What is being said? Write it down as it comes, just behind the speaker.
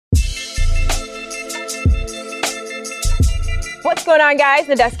What's going on, guys?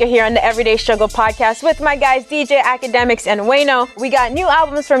 Nadeska here on the Everyday Struggle podcast with my guys DJ Academics and Wayno. We got new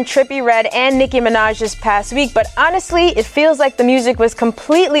albums from Trippie Redd and Nicki Minaj this past week, but honestly, it feels like the music was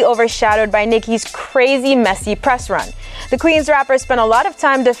completely overshadowed by Nicki's crazy, messy press run. The Queens rapper spent a lot of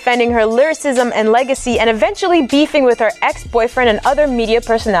time defending her lyricism and legacy and eventually beefing with her ex-boyfriend and other media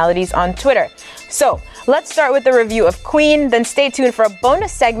personalities on Twitter. So, let's start with the review of Queen, then stay tuned for a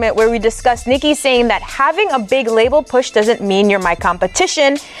bonus segment where we discuss Nicki saying that having a big label push doesn't mean you're my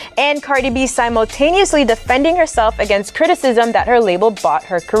competition, and Cardi B simultaneously defending herself against criticism that her label bought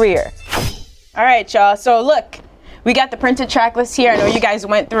her career. All right, y'all. So look, we got the printed track list here. I know you guys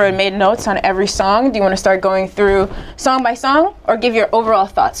went through and made notes on every song. Do you want to start going through song by song or give your overall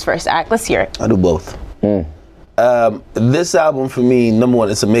thoughts first, Ack? Let's hear it. I do both. This album for me, number one,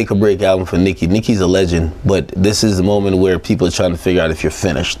 it's a make or break album for Nicki. Nicki's a legend, but this is the moment where people are trying to figure out if you're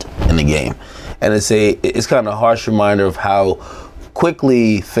finished in the game. And it's kind of a harsh reminder of how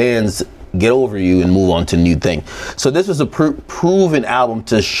quickly fans get over you and move on to a new thing. So this was a proven album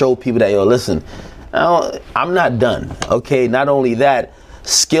to show people that, yo, listen, I'm not done, okay? Not only that,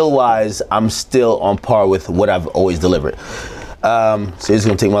 skill-wise, I'm still on par with what I've always delivered. So you're just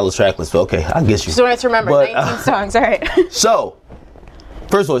gonna take my little track list, but okay, I guess you. So let's remember, 19 songs, all right. So,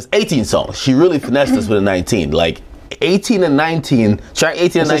 first of all, it's 18 songs. She really finessed us with a 19. Like, 18 and 19, track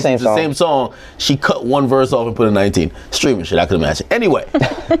 18 and 19 is the same song. She cut one verse off and put a 19. Streaming shit, I could imagine. Anyway,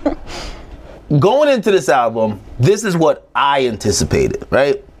 going into this album, this is what I anticipated,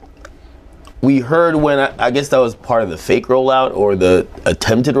 right? We heard when, I guess that was part of the fake rollout or the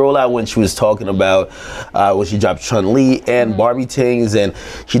attempted rollout when she was talking about when she dropped Chun-Li and Barbie Tings, and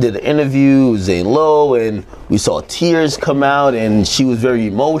she did an interview with Zane Lowe, and we saw tears come out, and she was very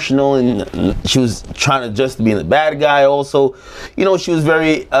emotional, and she was trying to just be the bad guy also. You know, she was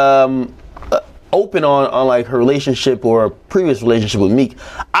very open on like her relationship or a previous relationship with Meek.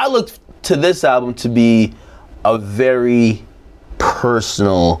 I looked to this album to be a very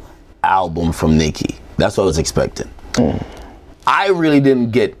personal album from Nicki. That's what I was expecting. I really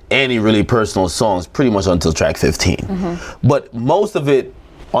didn't get any really personal songs pretty much until track 15. But most of it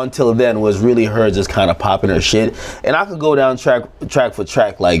until then was really her just kind of popping her shit. And I could go down track for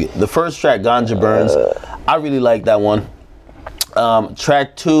track. Like the first track, Ganja Burns, I really like that one.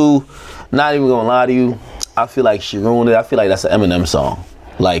 Track 2, not even gonna lie to you, I feel like she ruined it. I feel like that's an Eminem song.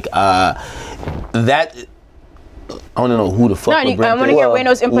 Like that. I want to know who the fuck. I want to hear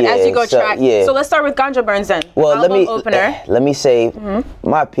Wayno's input as you go track. Yeah. So let's start with Ganja Burns then. Well, let me say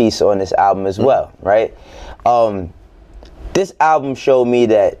my piece on this album as well, right? This album showed me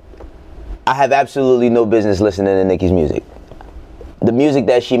that I have absolutely no business listening to Nicki's music. The music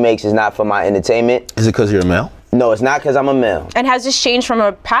that she makes is not for my entertainment. Is it because you're a male? No, it's not because I'm a male. And has this changed from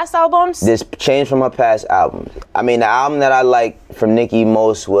her past albums? This changed from her past albums. I mean, the album that I liked from Nicki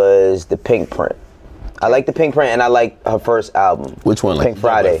most was The Pink Print. I like The Pink Print, and I like her first album. Which one? Pink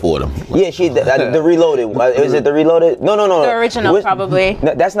Friday. Like 4 of them. Yeah, the Reloaded. Is it the Reloaded? No. The original, probably.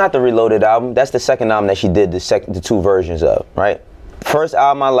 No, that's not the Reloaded album. That's the second album that she did the 2 versions of, right? First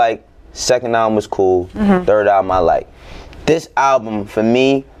album I like, second album was cool, third album I like. This album, for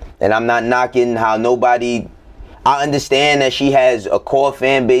me, and I'm not knocking how nobody... I understand that she has a core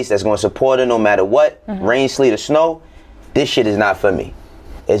fan base that's going to support her no matter what, rain, sleet, or snow. This shit is not for me.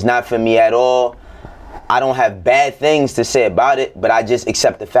 It's not for me at all. I don't have bad things to say about it, but I just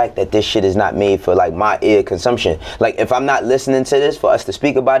accept the fact that this shit is not made for like my ear consumption. Like if I'm not listening to this for us to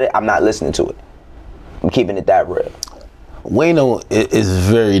speak about it, I'm not listening to it. I'm keeping it that real. Wayno is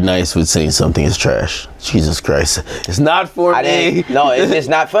very nice with saying something is trash. Jesus Christ. It's not for me. No, it's just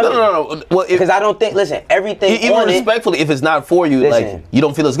not for me. No. Well, because I don't think, listen, everything even on respectfully, if it's not for you, listen, like, you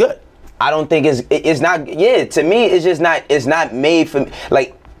don't feel it's good. I don't think it's not, yeah, to me, it's just not, it's not made for me.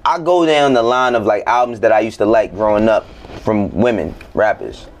 Like, I go down the line of like albums that I used to like growing up from women,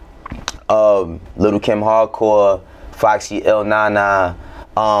 rappers. Little Kim Hardcore, Foxy Il Nana,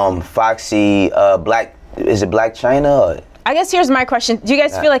 Foxy, Black, is it Black China? Or? I guess here's my question. Do you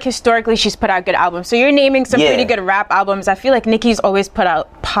guys feel like historically she's put out good albums? So you're naming some pretty good rap albums. I feel like Nicki's always put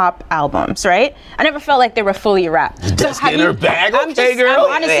out pop albums, right? I never felt like they were fully rap. Just in her bag, girl.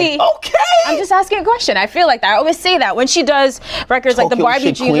 Honestly, I'm just asking a question. I feel like that. I always say that. When she does records like the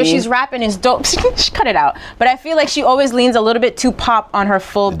Barbie Dreams where she's rapping is dope, cut it out. But I feel like she always leans a little bit too pop on her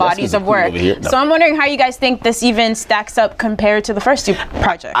full bodies of work. No. So I'm wondering how you guys think this even stacks up compared to the first 2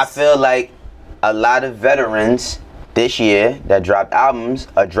 projects. I feel like a lot of veterans this year that dropped albums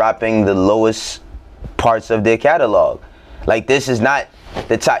are dropping the lowest parts of their catalog. Like this is not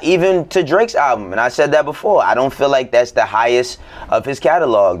the top, even to Drake's album, and I said that before, I don't feel like that's the highest of his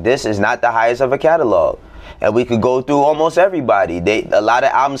catalog. This is not the highest of a catalog. And we could go through almost everybody. A lot of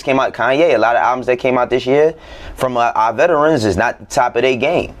albums came out, Kanye, a lot of albums that came out this year from our veterans is not the top of their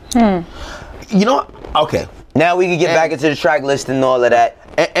game. You know what? Okay. Now we can get back into the track list and all of that.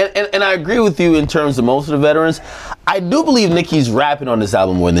 And I agree with you in terms of most of the veterans. I do believe Nicki's rapping on this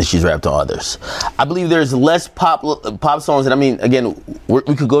album more than she's rapped on others. I believe there's less pop songs. And I mean, again, we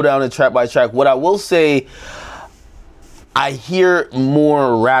could go down it track by track. What I will say, I hear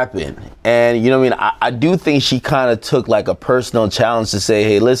more rapping. And, you know what I mean? I do think she kind of took like a personal challenge to say,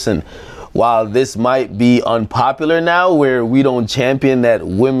 hey, listen, while this might be unpopular now, where we don't champion that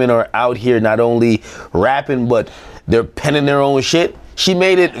women are out here not only rapping, but they're penning their own shit. She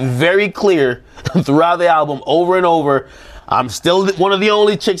made it very clear throughout the album over and over. I'm still one of the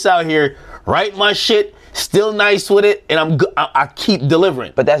only chicks out here. Write my shit. Still nice with it, and I keep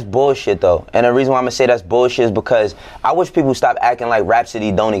delivering. But that's bullshit, though. And the reason why I'm gonna say that's bullshit is because I wish people stop acting like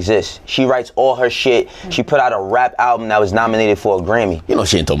Rhapsody don't exist. She writes all her shit. She put out a rap album that was nominated for a Grammy. You know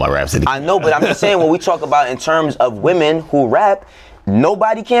she ain't talking about Rhapsody. I know, but I'm just saying when we talk about in terms of women who rap,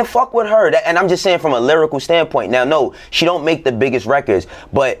 nobody can fuck with her. And I'm just saying from a lyrical standpoint. Now, no, she don't make the biggest records,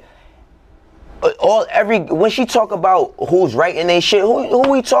 but when she talk about who's writing they shit, who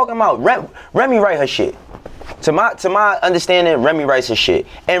we talking about? Remy write her shit. To my understanding, Remy writes her shit,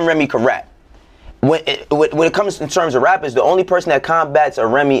 and Remy can rap. When it comes in terms of rappers, the only person that combats a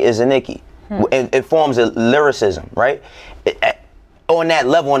Remy is a Nicki. And it forms a lyricism, right? On that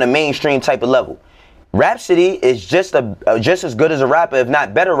level, on a mainstream type of level. Rhapsody is just as good as a rapper, if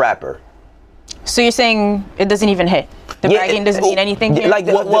not better rapper. So you're saying it doesn't even hit? The bragging doesn't mean anything here? Like,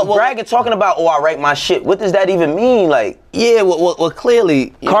 the bragging, talking about, I write my shit. What does that even mean? Like, yeah, well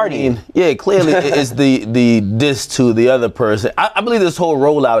clearly, Cardi. Clearly is the diss to the other person. I believe this whole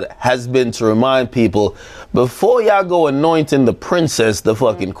rollout has been to remind people, before y'all go anointing the princess, the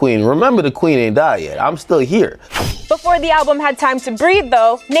fucking queen, remember the queen ain't died yet. I'm still here. Before the album had time to breathe,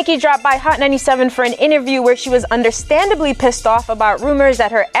 though, Nicki dropped by Hot 97 for an interview where she was understandably pissed off about rumors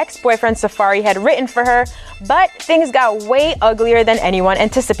that her ex-boyfriend Safaree had written for her, but things got way uglier than anyone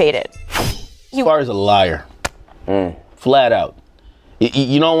anticipated. Safaree's a liar. Flat out.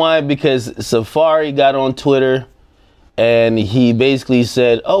 You know why? Because Safaree got on Twitter and he basically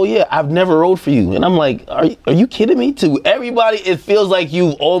said, oh yeah, I've never wrote for you. And I'm like, are you kidding me? To everybody, it feels like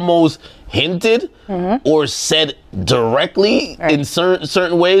you've almost hinted or said directly in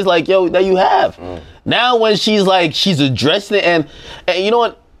certain ways, like, yo, that you have. Now when she's addressing it, and you know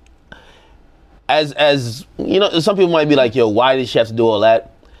what? As you know, some people might be like, yo, why did she have to do all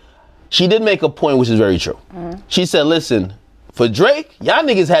that? She did make a point, which is very true. She said, listen, for Drake, y'all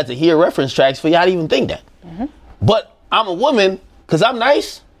niggas had to hear reference tracks for y'all to even think that. But I'm a woman, because I'm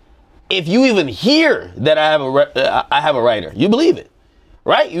nice. If you even hear that I have a writer, you believe it,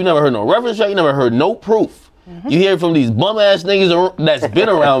 right? You never heard no reference track, you never heard no proof. You hear it from these bum-ass niggas that's been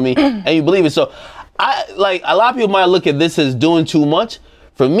around me, and you believe it. So, a lot of people might look at this as doing too much.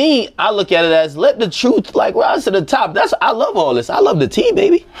 For me, I look at it as let the truth rise to the top. I love all this. I love the tea,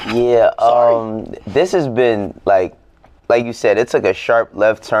 baby. Yeah, this has been like you said, it took a sharp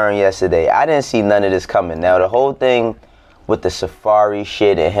left turn yesterday. I didn't see none of this coming. Now the whole thing with the Safaree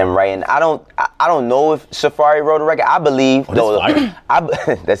shit and him writing, I don't know if Safaree wrote a record. I believe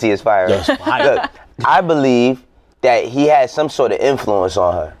that's his fire. Look, I believe that he had some sort of influence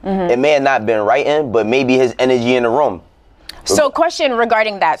on her. It may have not been writing, but maybe his energy in the room. So question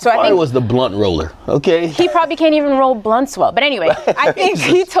regarding that. So I think was the blunt roller, okay? He probably can't even roll blunts well. But anyway, I think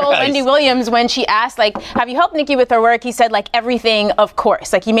he told Wendy Williams when she asked, like, have you helped Nicki with her work? He said, like, everything, of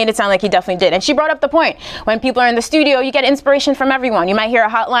course. Like, he made it sound like he definitely did. And she brought up the point. When people are in the studio, you get inspiration from everyone. You might hear a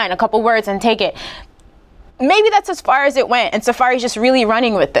hot line, a couple words, and take it. Maybe that's as far as it went, and Safaree's just really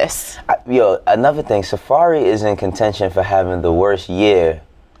running with this. Another thing, Safaree is in contention for having the worst year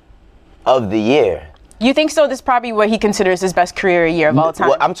of the year. You think so? This is probably what he considers his best career year of all time.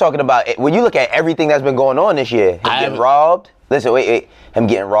 Well, I'm talking about when you look at everything that's been going on this year. Him getting robbed. Listen, wait. Him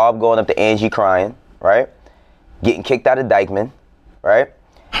getting robbed, going up to Angie crying, right? Getting kicked out of Dykeman, right?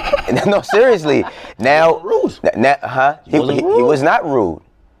 No, seriously. Now, rude. He was not rude.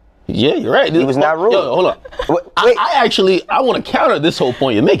 Yeah, you're right. He was not rude. Yo, hold on. Wait. I want to counter this whole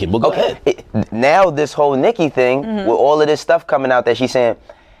point you're making, but go ahead. Now this whole Nicki thing, with all of this stuff coming out that she's saying,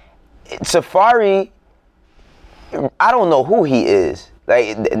 Safaree, I don't know who he is.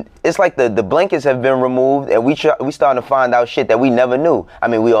 Like, it's like the blankets have been removed, and we starting to find out shit that we never knew. I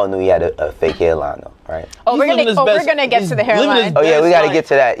mean, we all knew he had a fake hairline, though, right? We're gonna get to the hairline. Oh yeah, we gotta get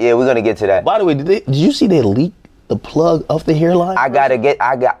to that. Yeah, we're gonna get to that. By the way, did you see they leaked the plug of the hairline?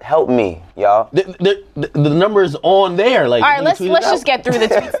 Help me. y'all. The number's on there. Like, all right, let's just get through the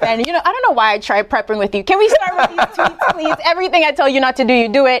tweets then. You know, I don't know why I tried prepping with you. Can we start with these tweets, please? Everything I tell you not to do, you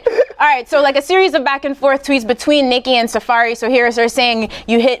do it. All right, so like a series of back and forth tweets between Nicki and Safaree. So here's her saying,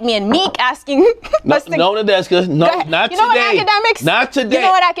 "You hit me," and Meek asking. No, Nadeska, no, not you know today. What, Academics? Not today. You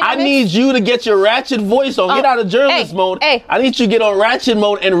know what, Academics? I need you to get your ratchet voice on. Get out of journalist mode. Hey. I need you to get on ratchet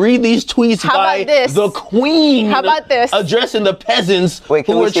mode and read these tweets by the queen. How about this? Addressing the peasants who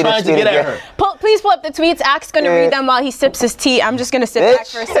are trying to get at her. Please pull up the tweets. Ak's going to read them while he sips his tea. I'm just going to sit back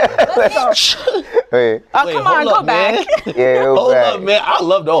for a second. Let's go. Wait. Come on, go back. Yeah, hold up, man. I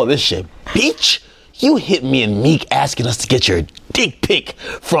loved all this shit. Bitch, you hit me and Meek asking us to get your dick pic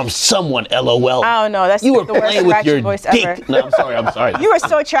from someone, LOL. I don't know. That's you were the worst playing with your voice dick. Ever. No, I'm sorry. You were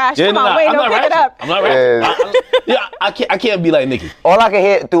so trash. Come on, wait, no, pick it up. I'm not rapping. I can't be like Nicki. All I can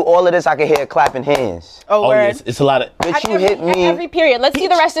hear through all of this, I can hear clapping hands. Oh, word. Yes, it's a lot of. Bitch, you hit me. Every period. Let's see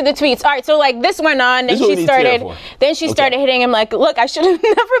the rest of the tweets. All right, so like this went on, then she started. Then she started hitting him like, look, I should have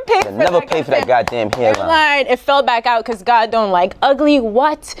never paid for that. Never paid for that goddamn hairline. It fell back out because God don't like ugly.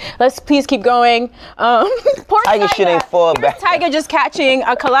 What? Let's please keep going. Poor Tiger shit ain't fall back. Tiger just catching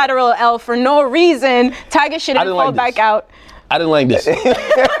a collateral L for no reason. Tiger shit ain't fall back out. I didn't like this.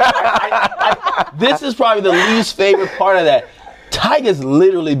 This is probably the least favorite part of that. Tiger's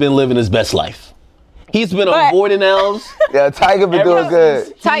literally been living his best life. He's been avoiding L's. Yeah, Tiger been doing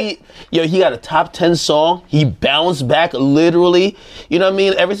good. He got a top 10 song. He bounced back literally. You know what I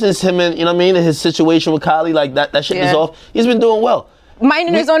mean? Ever since him and, you know what I mean, his situation with Kylie, like that shit is off. He's been doing well.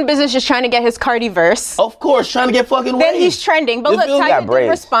 Minding his own business, just trying to get his Cardi verse. Of course, trying to get fucking Then he's trending. But look, Tiger did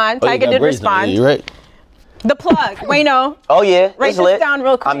respond. Tiger did respond. You're right. The plug, Wayno. Oh yeah, write this down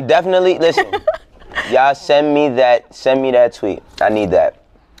real quick. I'm definitely listen. Y'all send me that tweet. I need that.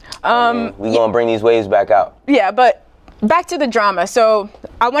 We gonna bring these waves back out. Yeah, but back to the drama. So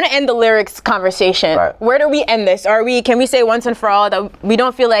I want to end the lyrics conversation. Right. Where do we end this? Can we say once and for all that we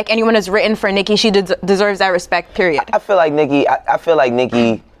don't feel like anyone has written for Nicki? She deserves that respect. Period. I feel like Nicki. I feel like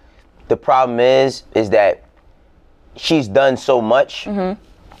Nicki. The problem is that she's done so much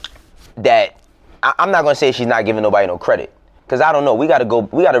that I'm not gonna say she's not giving nobody no credit. Cause I don't know. We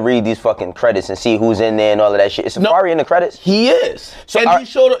gotta read these fucking credits and see who's in there and all of that shit. Is Safaree in the credits? He is. So and he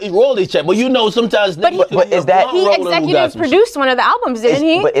showed a royalty check. But you know sometimes but is that he executive produced one of the albums, didn't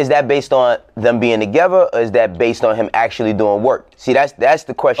he? But is that based on them being together, or is that based on him actually doing work? See, that's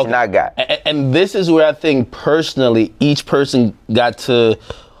the question I got. And this is where I think personally each person got to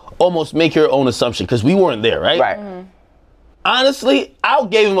almost make your own assumption, because we weren't there, right? Right. Mm-hmm. Honestly, I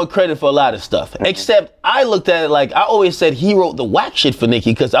gave him a credit for a lot of stuff. Except I looked at it like I always said he wrote the whack shit for Nicki,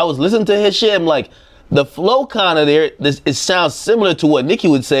 because I was listening to his shit. I'm like, the flow kind of there, it sounds similar to what Nicki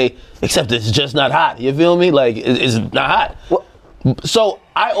would say, except it's just not hot. You feel me? Like, it's not hot. Well, so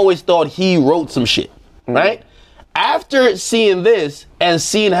I always thought he wrote some shit, right? After seeing this and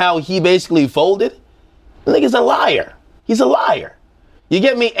seeing how he basically folded, the nigga's a liar. He's a liar. You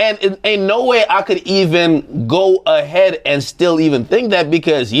get me? And in no way I could even go ahead and still even think that,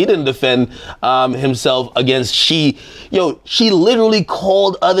 because he didn't defend himself against she literally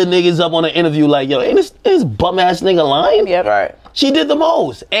called other niggas up on an interview like, yo, ain't this bum ass nigga lying? Yep. Right. She did the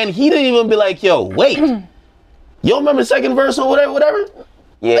most. And he didn't even be like, yo, wait. You don't remember the second verse or whatever?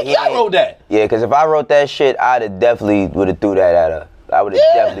 Yeah, like, I wrote that. Yeah, because if I wrote that shit, I'd have definitely would have threw that at her. I would have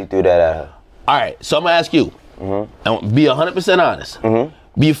definitely threw that at her. All right, so I'm going to ask you. And be 100% honest.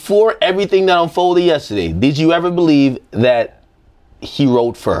 Before everything that unfolded yesterday, did you ever believe that he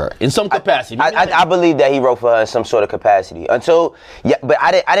wrote for her in some capacity? I believe that he wrote for her in some sort of capacity. But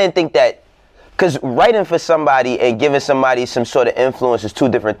I didn't think that, because writing for somebody and giving somebody some sort of influence is two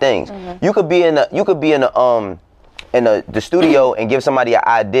different things. You could be in the studio and give somebody an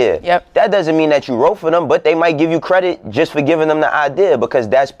idea. Yep. That doesn't mean that you wrote for them, but they might give you credit just for giving them the idea, because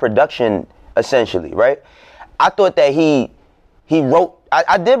that's production essentially, right? I thought that he wrote.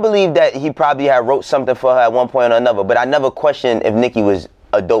 I did believe that he probably had wrote something for her at one point or another, but I never questioned if Nicki was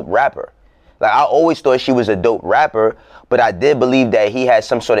a dope rapper. Like, I always thought she was a dope rapper, but I did believe that he had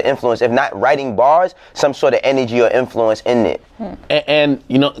some sort of influence, if not writing bars, some sort of energy or influence in it. And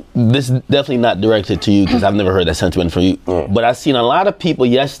you know, this is definitely not directed to you, because I've never heard that sentiment from you. But I've seen a lot of people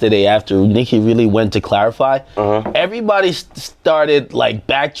yesterday, after Nicki really went to clarify, everybody started like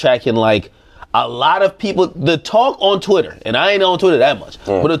backtracking, like, a lot of people, the talk on Twitter, and I ain't on Twitter that much,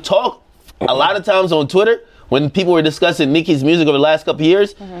 but the talk a lot of times on Twitter, when people were discussing Nicki's music over the last couple of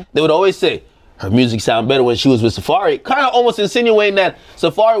years, they would always say, her music sound better when she was with Safaree, kind of almost insinuating that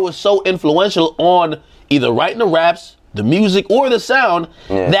Safaree was so influential on either writing the raps the music or the sound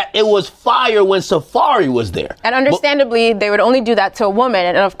that it was fire when Safaree was there. And understandably, they would only do that to a woman,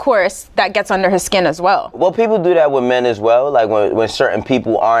 and of course, that gets under his skin as well. Well, people do that with men as well, like when certain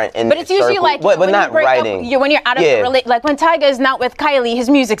people aren't in. But it's usually circle. like but not writing. When you're out of the like when Tyga is not with Kylie, his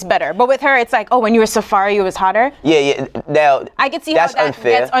music's better. But with her, it's like, oh, when you were Safaree, it was hotter. Yeah. Now I can see that's how that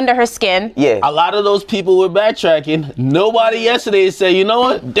unfair. gets under her skin. Yeah. A lot of those people were backtracking. Nobody yesterday said, you know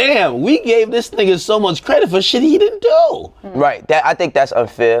what? Damn, we gave this nigga so much credit for shit he didn't do. Right. I think that's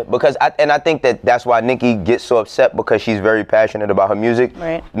unfair because I think that's why Nicki gets so upset because she's very passionate about her music.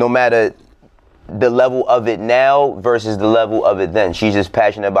 Right. No matter the level of it now versus the level of it then, she's just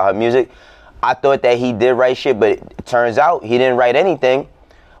passionate about her music. I thought that he did write shit, but it turns out he didn't write anything.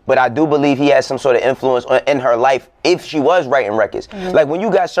 But I do believe he has some sort of influence in her life if she was writing records. Like when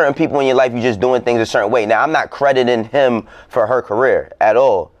you got certain people in your life, you're just doing things a certain way. Now, I'm not crediting him for her career at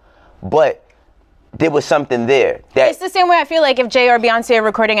all, but there was something there. It's the same way I feel like if Jay or Beyonce are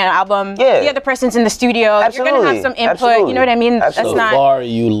recording an album, the other person's in the studio, you're going to have some input. You know what I mean? Absolutely. That's not. Safaree,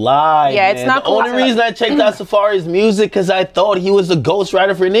 you lied. Yeah, man. it's not the cool. only reason I checked out Safaree's music because I thought he was the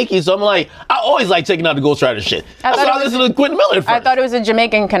ghostwriter for Nicki. So I'm like, I always like checking out the ghostwriter shit. That's why I listened to Quentin Miller first. I thought it was a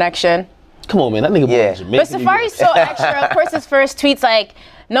Jamaican connection. Come on, man. That nigga was Jamaican. But Safaree's so extra. Of course, his first tweet's like,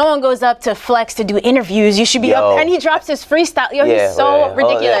 no one goes up to Flex to do interviews. You should be up there. And he drops his freestyle. Yo, he's so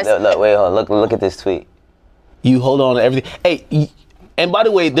ridiculous. Look at this tweet. You hold on to everything. Hey, and by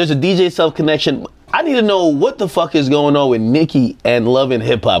the way, there's a DJ Self connection. I need to know what the fuck is going on with Nicki and Love and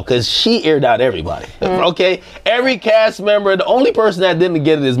Hip Hop because she aired out everybody. Okay? Every cast member, the only person that didn't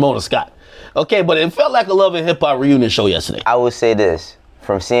get it is Mona Scott. Okay, but it felt like a Love and Hip Hop reunion show yesterday. I will say this.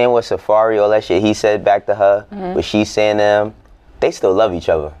 From seeing what Safaree, all that shit he said back to her, what she's saying to him, they still love each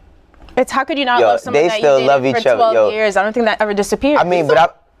other. It's how could you not love someone that you dated for 12 years? I don't think that ever disappeared. I mean,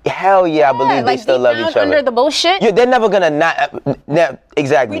 hell yeah, I believe they still love each other. Under the bullshit? Yeah, they're never gonna not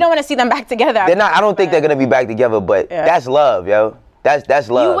exactly. We don't want to see them back together. They're not. I don't think they're gonna be back together, but that's love, yo. That's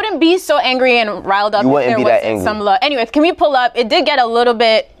love. You wouldn't be so angry and riled up if there wasn't some love. Anyway, can we pull up? It did get a little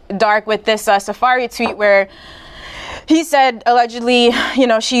bit dark with this Safaree tweet where he said allegedly, you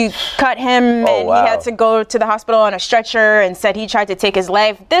know, she cut him and he had to go to the hospital on a stretcher and said he tried to take his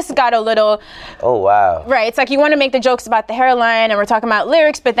life. This got a little... Oh, wow. Right. It's like you want to make the jokes about the hairline and we're talking about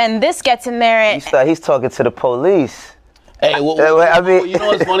lyrics, but then this gets in there and... He's talking to the police. Hey, I mean... You know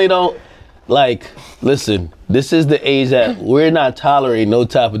what's funny, though? Like, listen, this is the age that we're not tolerating no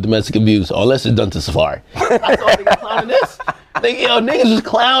type of domestic abuse unless it's done to Safaree. I saw niggas clowning this. Niggas was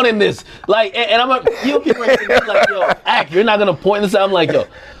clowning this. Like, and I'm like, people are like, yo, Ack, you're not gonna point this out. I'm like, yo,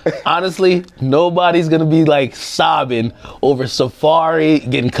 honestly, nobody's gonna be like sobbing over Safaree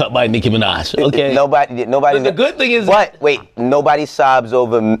getting cut by Nicki Minaj. Okay. Nobody. But the good thing is, nobody sobs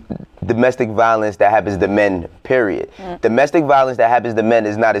over domestic violence that happens to men, period. Domestic violence that happens to men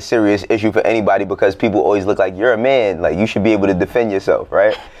is not a serious issue for anybody because people always look like you're a man, like you should be able to defend yourself,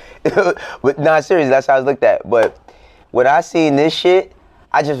 right? But not serious, that's how it's looked at. But when I seen this shit,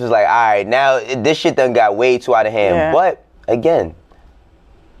 I just was like, all right, now this shit done got way too out of hand. Yeah. But again,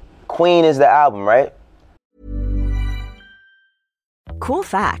 Queen is the album, right? Cool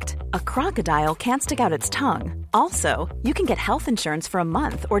fact, a crocodile can't stick out its tongue. Also, you can get health insurance for a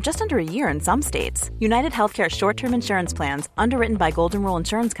month or just under a year in some states. United Healthcare short-term insurance plans, underwritten by Golden Rule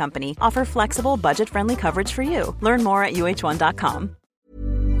Insurance Company, offer flexible, budget-friendly coverage for you. Learn more at UH1.com.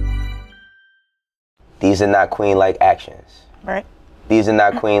 These are not Queen-like actions. Right. These are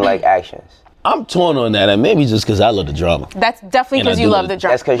not Queen-like actions. I'm torn on that, and maybe just because I love the drama. That's definitely because you love the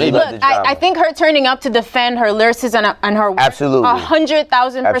drama. That's because you love the drama. I think her turning up to defend her lyricism and her work, absolutely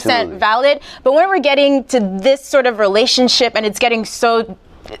 100,000% valid. But when we're getting to this sort of relationship and it's getting so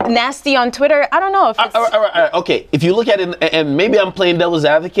nasty on Twitter, I don't know if it's... All right. Okay, if you look at it, and maybe I'm playing devil's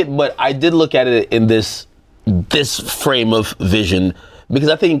advocate, but I did look at it in this frame of vision because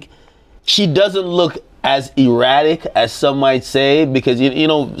I think she doesn't look as erratic as some might say, because you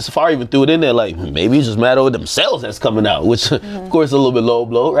know Safaree even threw it in there like maybe it's just mad over themselves that's coming out, which of course is a little bit low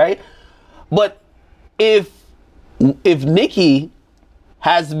blow, right? But if Nicki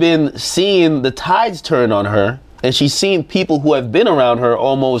has been seeing the tides turn on her and she's seen people who have been around her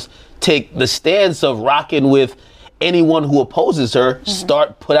almost take the stance of rocking with anyone who opposes her,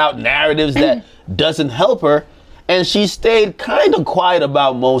 put out narratives that doesn't help her, and she stayed kind of quiet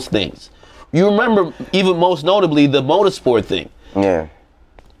about most things. You remember, even most notably, the motorsport thing. Yeah.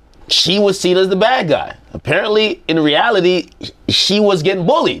 She was seen as the bad guy. Apparently, in reality, she was getting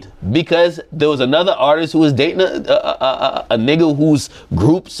bullied because there was another artist who was dating a nigga whose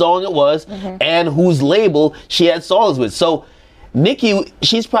group song it was and whose label she had songs with. So, Nicki,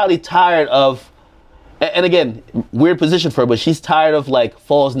 she's probably tired of And again, weird position for her, but she's tired of like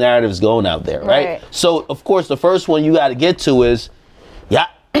false narratives going out there, right? So of course the first one you got to get to is,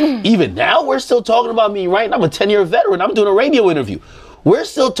 even now we're still talking about me writing. I'm a 10-year veteran. I'm doing a radio interview. We're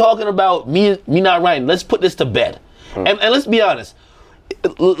still talking about me not writing. Let's put this to bed. And let's be honest.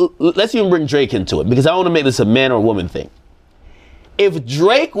 Let's even bring Drake into it, because I want to make this a man or woman thing. If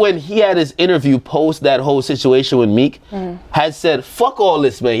Drake, when he had his interview post that whole situation with Meek, had said, fuck all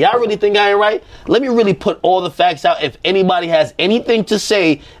this, man. Y'all really think I ain't right? Let me really put all the facts out. If anybody has anything to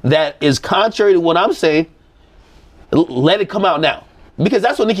say that is contrary to what I'm saying, let it come out now. Because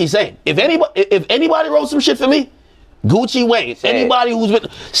that's what Nicki's saying. If anybody wrote some shit for me, Gucci Wayne, anybody who's been,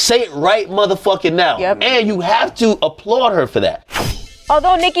 say it right motherfucking now. And you have to applaud her for that.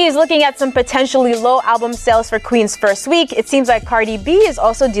 Although Nicki is looking at some potentially low album sales for Queen's first week, it seems like Cardi B is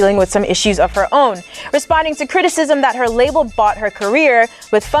also dealing with some issues of her own, responding to criticism that her label bought her career,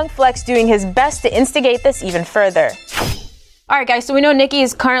 with Funk Flex doing his best to instigate this even further. All right, guys, so we know Nicki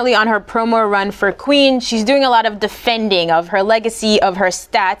is currently on her promo run for Queen. She's doing a lot of defending of her legacy, of her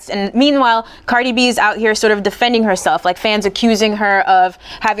stats. And meanwhile, Cardi B is out here sort of defending herself, like fans accusing her of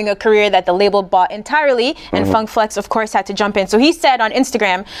having a career that the label bought entirely. And Funk Flex, of course, had to jump in. So he said on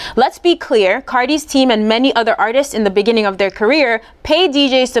Instagram, let's be clear, Cardi's team and many other artists in the beginning of their career pay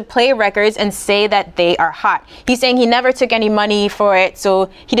DJs to play records and say that they are hot. He's saying he never took any money for it, so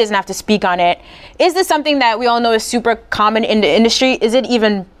he doesn't have to speak on it. Is this something that we all know is super common in the industry? Is it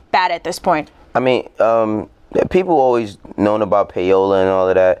even bad at this point? I mean, people always known about payola and all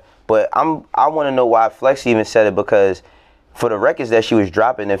of that, but I want to know why Flex even said it, because for the records that she was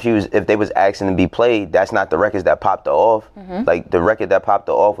dropping, if they was asking to be played, that's not the records that popped her off. Like the record that popped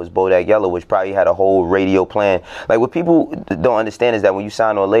her off was Bodak Yellow, which probably had a whole radio plan. Like what people don't understand is that when you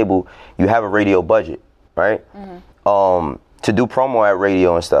sign on a label, you have a radio budget, right? To do promo at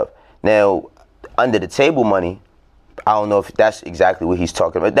radio and stuff. Now, under the table money, I don't know if that's exactly what he's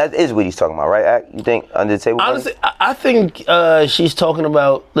talking about. That is what he's talking about, right, Ak? You think under the table money? Honestly, I think she's talking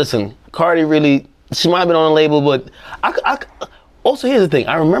about, listen, Cardi really, she might have been on a label, but also here's the thing.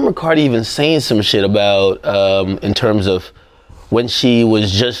 I remember Cardi even saying some shit about, in terms of when she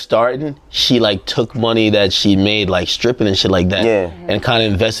was just starting, she like took money that she made like stripping and shit like that, and kind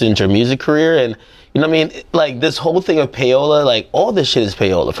of invested into her music career. And you know what I mean? Like this whole thing of payola, like all this shit is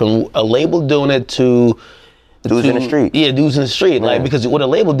payola, from a label doing it to dudes in the street. Yeah, dudes in the street. Like, because what a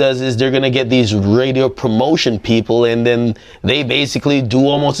label does is they're gonna get these radio promotion people, and then they basically do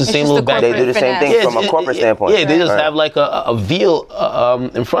almost the same little back. They do the same thing from a corporate standpoint. Yeah, they just have like a veil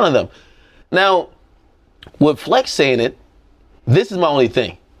in front of them. Now, with Flex saying it, this is my only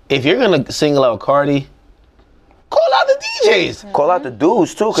thing. If you're gonna single out Cardi, call out the DJs. Call out the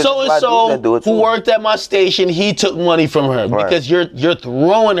dudes too. So who worked at my station, he took money from her, because you're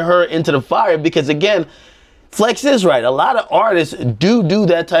throwing her into the fire. Because again, Flex is right. A lot of artists do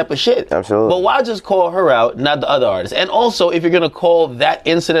that type of shit. Absolutely. But why just call her out, not the other artists? And also, if you're gonna call that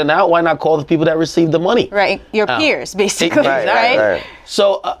incident out, why not call the people that received the money? Right, your peers, basically. Right.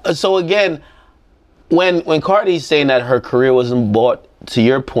 So again, when Cardi's saying that her career wasn't bought, to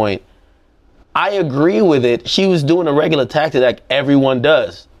your point, I agree with it. She was doing a regular tactic that everyone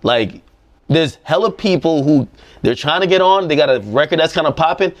does. Like, there's hella people who they're trying to get on, they got a record that's kind of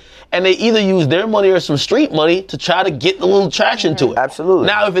popping, and they either use their money or some street money to try to get a little traction to it. Absolutely.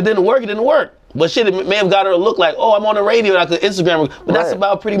 Now, if it didn't work, it didn't work. But shit, it may have got her to look like, oh, I'm on the radio and I could Instagram, but that's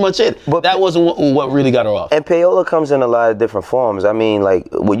about pretty much it. But that wasn't what really got her off. And payola comes in a lot of different forms. I mean, like,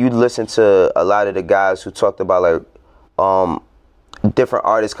 when you listen to a lot of the guys who talked about, like, different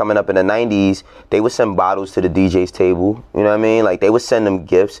artists coming up in the 90s, they would send bottles to the DJ's table. You know what I mean? Like, they would send them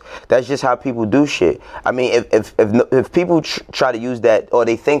gifts. That's just how people do shit. I mean, if people try to use that, or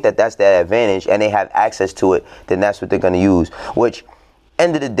they think that that's their advantage and they have access to it, then that's what they're going to use. Which,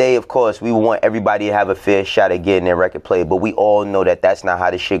 end of the day, of course, we want everybody to have a fair shot at getting their record played, but we all know that that's not how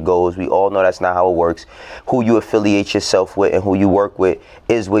the shit goes. We all know that's not how it works. Who you affiliate yourself with and who you work with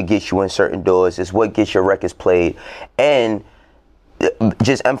is what gets you in certain doors, is what gets your records played. And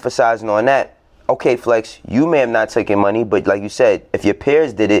just emphasizing on that, okay, Flex, you may have not taken money, but like you said, if your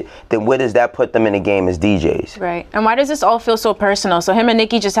peers did it, then where does that put them in the game as DJs? Right. And why does this all feel so personal? So him and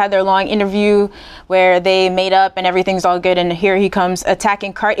Nicki just had their long interview where they made up and everything's all good, and here he comes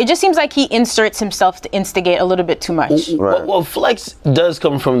attacking Cardi. It just seems like he inserts himself to instigate a little bit too much. Right. Well, Flex does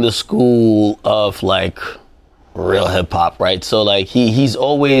come from the school of like real hip hop, right? So like he's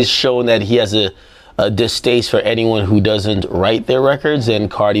always shown that he has a distaste for anyone who doesn't write their records,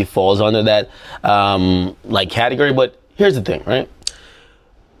 and Cardi falls under that like category. But here's the thing, right?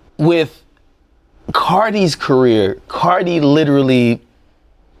 With Cardi's career, Cardi literally,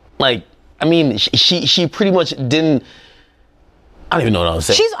 like, I mean, she pretty much didn't. I don't even know what I'm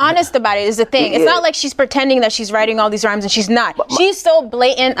saying. She's honest about it, is the thing. It's not like she's pretending that she's writing all these rhymes and she's not. She's so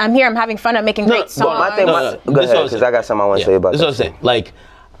blatant. I'm here, I'm having fun, I'm making great songs. My thing, go ahead, because I got something I want to say about this. This is what I'm saying. Like,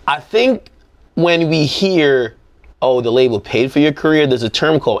 I think when we hear, oh, the label paid for your career, there's a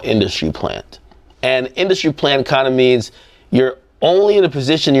term called industry plant. And industry plant kind of means you're only in the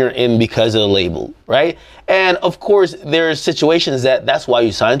position you're in because of the label, right? And of course, there are situations that's why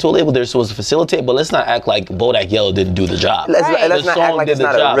you sign to a label. They're supposed to facilitate, but let's not act like Bodak Yellow didn't do the job. Let's not act like it's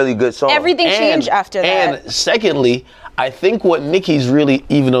not a really good song. Everything changed after that. And secondly, I think what Nicki's really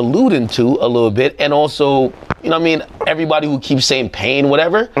even alluding to a little bit, and also, you know what I mean, everybody who keeps saying pain,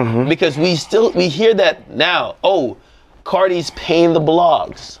 whatever, because we hear that now, oh, Cardi's paying the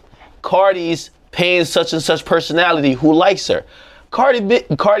blogs. Cardi's paying such and such personality who likes her. Cardi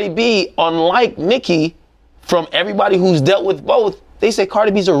B, unlike Nicki, from everybody who's dealt with both, they say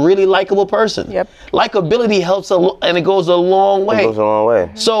Cardi B's a really likable person. Yep. Likability helps and it goes a long way. It goes a long way.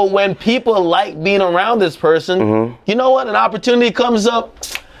 So when people like being around this person, you know what? An opportunity comes up.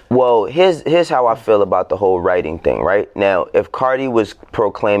 Well, here's how I feel about the whole writing thing, right? Now, if Cardi was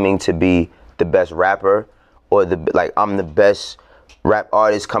proclaiming to be the best rapper or I'm the best rap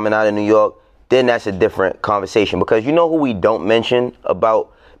artist coming out of New York, then that's a different conversation. Because you know who we don't mention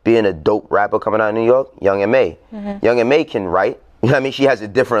about being a dope rapper coming out of New York? Young M.A. Young M.A. can write. You know what I mean? She has a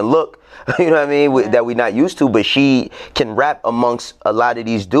different look, you know what I mean, that we're not used to, but she can rap amongst a lot of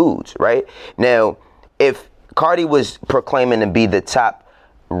these dudes, right? Now, if Cardi was proclaiming to be the top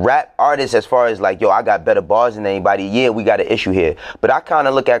rap artist as far as like, yo, I got better bars than anybody, yeah, we got an issue here. But I kind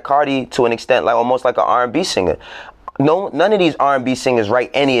of look at Cardi to an extent like almost like an R&B singer. No, none of these R&B singers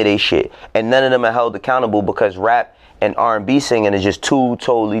write any of their shit, and none of them are held accountable because rap and R&B singing is just two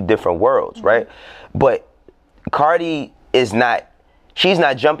totally different worlds, right? But Cardi is not, she's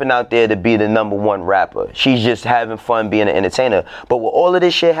not jumping out there to be the #1 rapper. She's just having fun being an entertainer. But with all of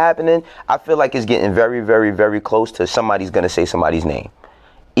this shit happening, I feel like it's getting very, very, very close to somebody's gonna say somebody's name.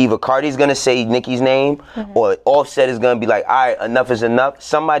 Either Cardi's gonna say Nicki's name, or Offset is gonna be like, all right, enough is enough.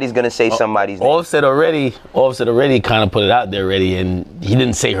 Somebody's gonna say somebody's name. Offset already kind of put it out there already, and he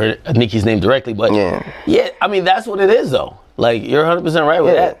didn't say Nicki's name directly, but yeah, I mean, that's what it is though. Like, you're 100% right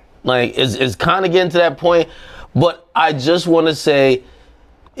with that. Like, it's kind of getting to that point, but I just want to say,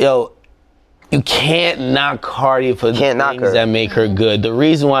 yo, you can't knock Cardi for the things that make her good. The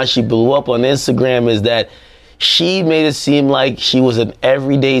reason why she blew up on Instagram is that she made it seem like she was an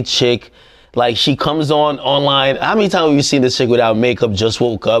everyday chick. Like, she comes online. How many times have you seen this chick without makeup, just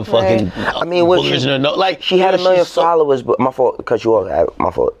woke up, fucking... I mean, she had 1 million followers, but my fault, cut you off,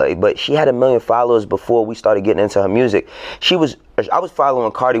 my fault. But she had 1 million followers before we started getting into her music. I was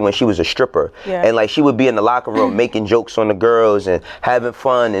following Cardi when she was a stripper. Yeah. And like, she would be in the locker room making jokes on the girls and having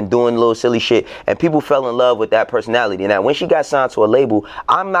fun and doing little silly shit. And people fell in love with that personality. Now, when she got signed to a label,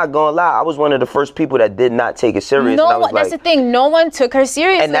 I'm not gonna lie, I was one of the first people that did not take it serious. That's the thing. No one took her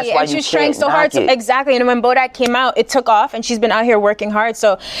seriously. And that's why she was trying so hard to, exactly. And when Bodak came out, it took off, and she's been out here working hard.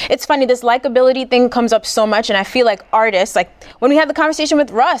 So it's funny, this likability thing comes up so much, and I feel like artists, like when we had the conversation with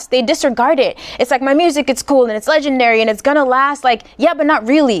Russ, they disregard it. It's like, my music, it's cool and it's legendary and it's gonna last. Like, yeah, but not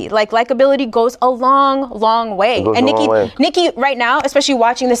really. Like, likability goes a long, long way. And Nicki right now, especially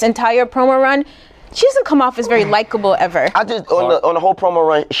watching this entire promo run, she doesn't come off as very likable ever. I just on the whole promo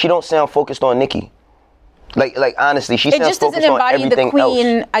run, she don't sound focused on Nicki. Like honestly, she sounds focused on everything else. It just doesn't embody the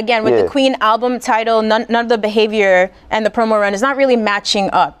Queen, again, with the Queen album title, none of the behavior and the promo run is not really matching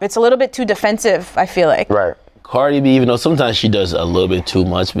up. It's a little bit too defensive, I feel like. Right. Cardi B, even though sometimes she does a little bit too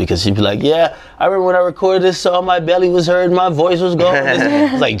much, because she'd be like, yeah, I remember when I recorded this song, my belly was hurt, my voice was going.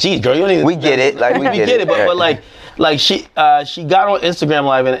 It's like, geez, girl, you don't even... We get it. Like, we get it. But like she got on Instagram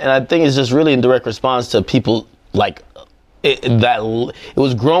Live, and I think it's just really in direct response to people, like, it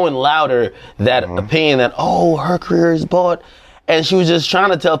was growing louder, that opinion that, oh, her career is bought. And she was just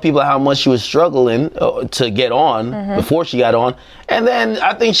trying to tell people how much she was struggling to get on before she got on. And then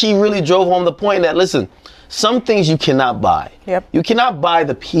I think she really drove home the point that, listen, some things you cannot buy. Yep. You cannot buy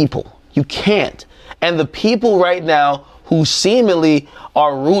the people. You can't. And the people right now who seemingly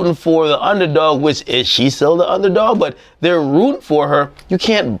are rooting for the underdog, which is she still the underdog, but they're rooting for her, you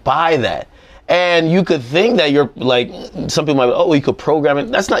can't buy that. And you could think that you're like, some people might be, oh, you could program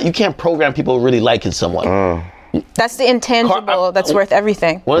it. That's not, you can't program people really liking someone. That's the intangible that's worth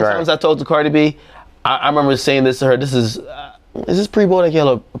everything. One of the times I talked to Cardi B, I remember saying this to her, is this pre-Bodak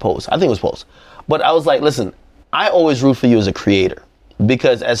Yellow post? I think it was post. But I was like, listen, I always root for you as a creator,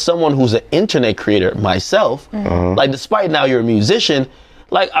 because as someone who's an internet creator myself, like, despite now you're a musician,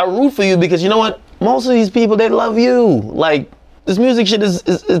 like, I root for you because you know what? Most of these people, they love you. Like, this music shit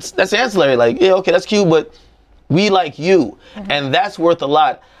that's ancillary. Like, yeah, okay, that's cute, but we like you. And that's worth a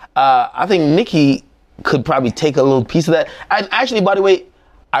lot. I think Nicki could probably take a little piece of that. And actually, by the way,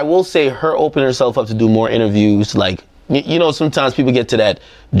 I will say her opening herself up to do more interviews, like, you know, sometimes people get to that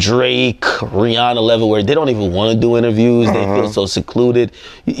Drake, Rihanna level where they don't even want to do interviews. They feel so secluded.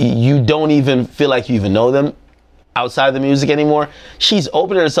 You don't even feel like you even know them outside of the music anymore. She's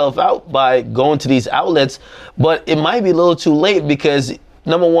opening herself out by going to these outlets, but it might be a little too late because,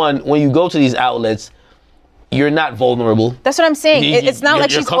 number one, when you go to these outlets, you're not vulnerable. That's what I'm saying. It's not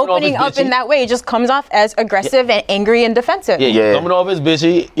like she's opening up in that way. It just comes off as aggressive and angry and defensive. Yeah, you're coming off as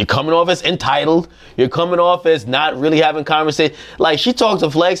bitchy. You're coming off as entitled. You're coming off as not really having conversation. Like, she talked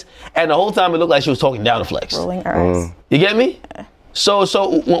to Flex, and the whole time it looked like she was talking down to Flex. Rolling her eyes. You get me? Yeah.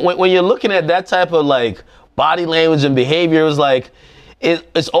 So when you're looking at that type of, like, body language and behavior, it's like,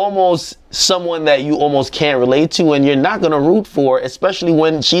 it's almost someone that you almost can't relate to and you're not going to root for, especially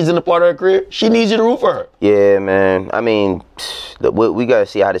when she's in the part of her career. She needs you to root for her. Yeah, man. I mean, we got to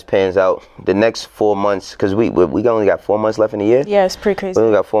see how this pans out. The next 4 months, because we only got 4 months left in the year. Yeah, it's pretty crazy. We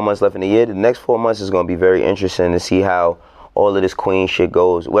only got 4 months left in the year. The next 4 months is going to be very interesting to see how all of this Queen shit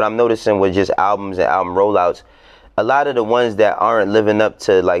goes. What I'm noticing with just albums and album rollouts, a lot of the ones that aren't living up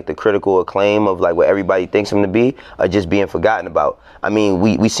to like the critical acclaim of like what everybody thinks them to be are just being forgotten about. I mean,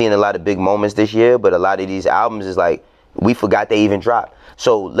 we seen a lot of big moments this year, but a lot of these albums is like, we forgot they even dropped.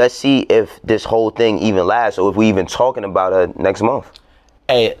 So let's see if this whole thing even lasts or if we even talking about it next month.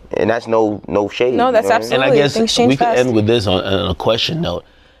 Hey, and that's no shade. No, that's absolutely. And I guess we could end with this on a question note.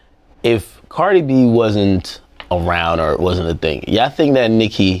 If Cardi B wasn't around or wasn't a thing, I think that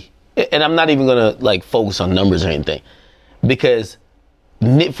Nicki, and I'm not even gonna like focus on numbers or anything, because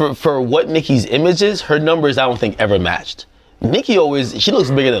for what Nicki's image is, her numbers I don't think ever matched. Nicki she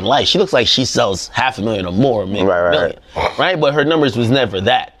looks bigger than life. She looks like she sells 500,000 or more, million, right? But her numbers was never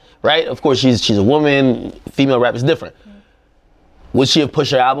that, right? Of course, she's a woman, female rap is different. Would she have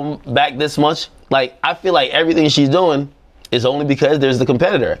pushed her album back this much? Like, I feel like everything she's doing is only because there's the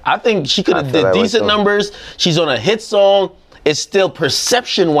competitor. I think she could have did decent numbers. She's on a hit song. It's still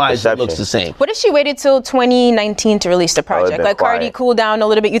perception-wise, it looks the same. What if she waited till 2019 to release the project? Like, Cardi cooled down a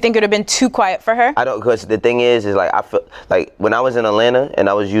little bit. You think it would have been too quiet for her? I don't, because the thing is like, I feel like when I was in Atlanta and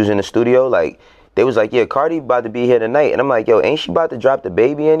I was using the studio, like, they was like, yeah, Cardi about to be here tonight. And I'm like, yo, ain't she about to drop the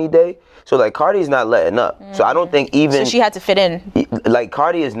baby any day? So, like, Cardi's not letting up. So I don't think even... So she had to fit in. Like,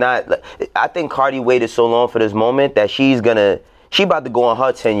 Cardi is not... Like, I think Cardi waited so long for this moment that she about to go on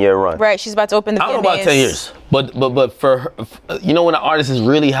her 10-year run. Right, she's about to open the VMAs. I don't know about 10 years, but for her, you know when an artist is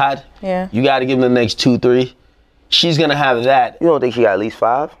really hot, you got to give them the next 2-3. She's gonna have that. You don't think she got at least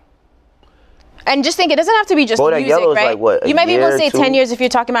 5? And just think, it doesn't have to be just music, Yellow's right? Like what, you might be able to say 2? 10 years if you're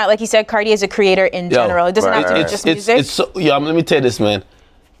talking about, like you said, Cardi as a creator in general. It doesn't have to be just music. Let me tell you this, man.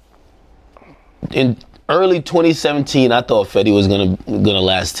 In early 2017, I thought Fetty was gonna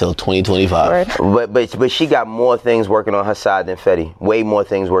last till 2025. But she got more things working on her side than Fetty. Way more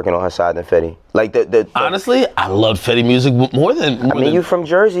things working on her side than Fetty. Like honestly, I love Fetty music more than. I mean, you from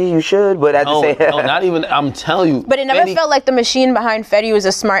Jersey, you should. But at the same time, no, not even. I'm telling you. But it never felt like the machine behind Fetty was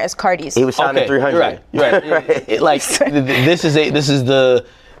as smart as Cardi's. He was sounding 300. You're right. Like this is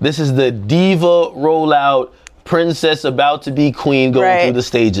the diva rollout. Princess about to be queen going through the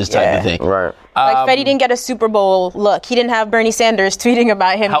stages type of thing. Right. Like Fetty didn't get a Super Bowl look. He didn't have Bernie Sanders tweeting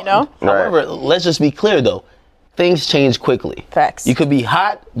about him, you know? However, let's just be clear though. Things change quickly. Facts. You could be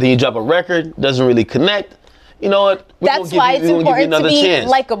hot, then you drop a record, doesn't really connect. You know what? That's why it's important to be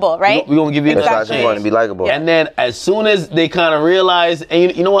likable, right? We're going to give you another chance. It's important to be likable. And then as soon as they kind of realize,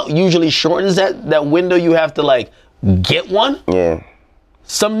 and you know what usually shortens that window, you have to like get one. Yeah.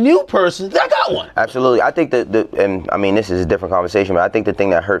 Some new person that got one. Absolutely. I think and I mean, this is a different conversation, but I think the thing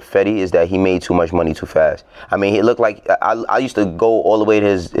that hurt Fetty is that he made too much money too fast. I mean, he looked like, I used to go all the way to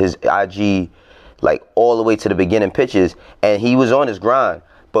his IG, like all the way to the beginning pitches, and he was on his grind.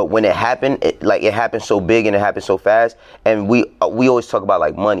 But when it happened, it happened so big and it happened so fast. And we always talk about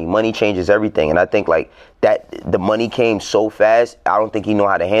like money. Money changes everything. And I think like that the money came so fast, I don't think he knew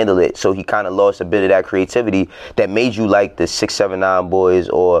how to handle it. So he kind of lost a bit of that creativity that made you like the 6ix9ine Boys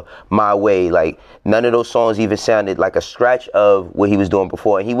or My Way. Like none of those songs even sounded like a scratch of what he was doing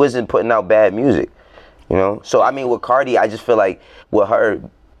before. And he wasn't putting out bad music, you know? So I mean, with Cardi, I just feel like with her,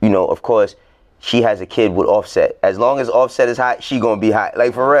 you know, of course, she has a kid with Offset. As long as Offset is hot, she gonna be hot.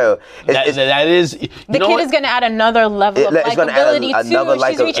 Like for real. The kid is gonna add another level of likability too.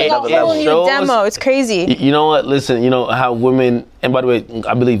 She's reaching a whole new demo. It's crazy. You know what? Listen. You know how women. And by the way,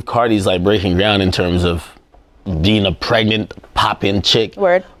 I believe Cardi's like breaking ground in terms of being a pregnant pop-in chick.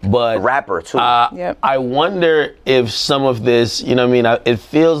 Word. But rapper too. Yep. I wonder if some of this, you know what I mean, it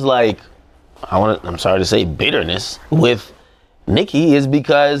feels like, I'm sorry to say, bitterness with Nicki is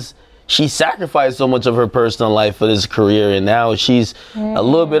because she sacrificed so much of her personal life for this career, and now she's a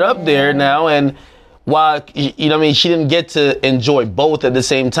little bit up there now, and while, you know what I mean, she didn't get to enjoy both at the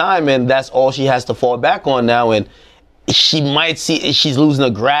same time, and that's all she has to fall back on now, and she might see she's losing a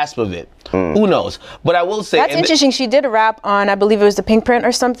grasp of it. Who knows? But I will say... That's interesting. She did a rap on, I believe it was the Pink Print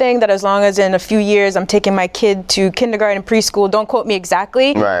or something, that as long as in a few years I'm taking my kid to kindergarten, preschool, don't quote me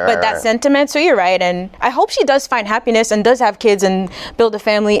exactly, but that sentiment, so you're right. And I hope she does find happiness and does have kids and build a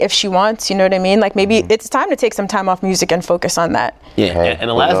family if she wants, you know what I mean? Like maybe it's time to take some time off music and focus on that. Yeah, and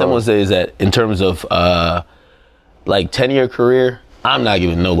the last thing I want to say is that in terms of like 10-year career, I'm not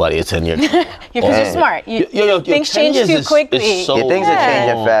giving nobody a 10-year career. Because you're smart. Things change too quickly. Things are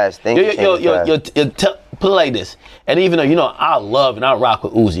changing fast. Put it like this. And even though, you know, I love and I rock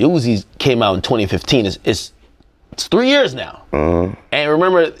with Uzi. Uzi came out in 2015. It's 3 years now. And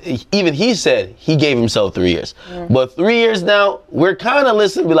remember, even he said he gave himself 3 years. But 3 years now, we're kind of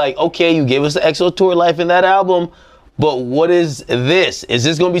listening, be like, okay, you gave us the EXO Tour Life in that album, but what is this? Is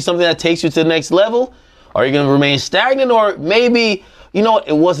this going to be something that takes you to the next level? Are you going to remain stagnant, or maybe, you know what,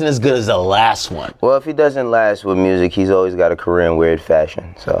 it wasn't as good as the last one? Well, if he doesn't last with music, he's always got a career in weird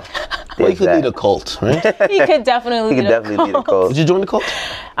fashion. So, well, he could lead a cult, right? He could definitely lead a cult. Would you join the cult?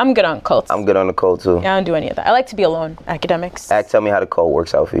 I'm good on cults. I'm good on the cult, too. Yeah, I don't do any of that. I like to be alone, academics. Tell me how the cult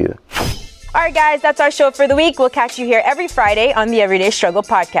works out for you. All right, guys, that's our show for the week. We'll catch you here every Friday on the Everyday Struggle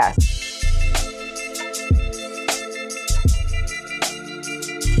podcast.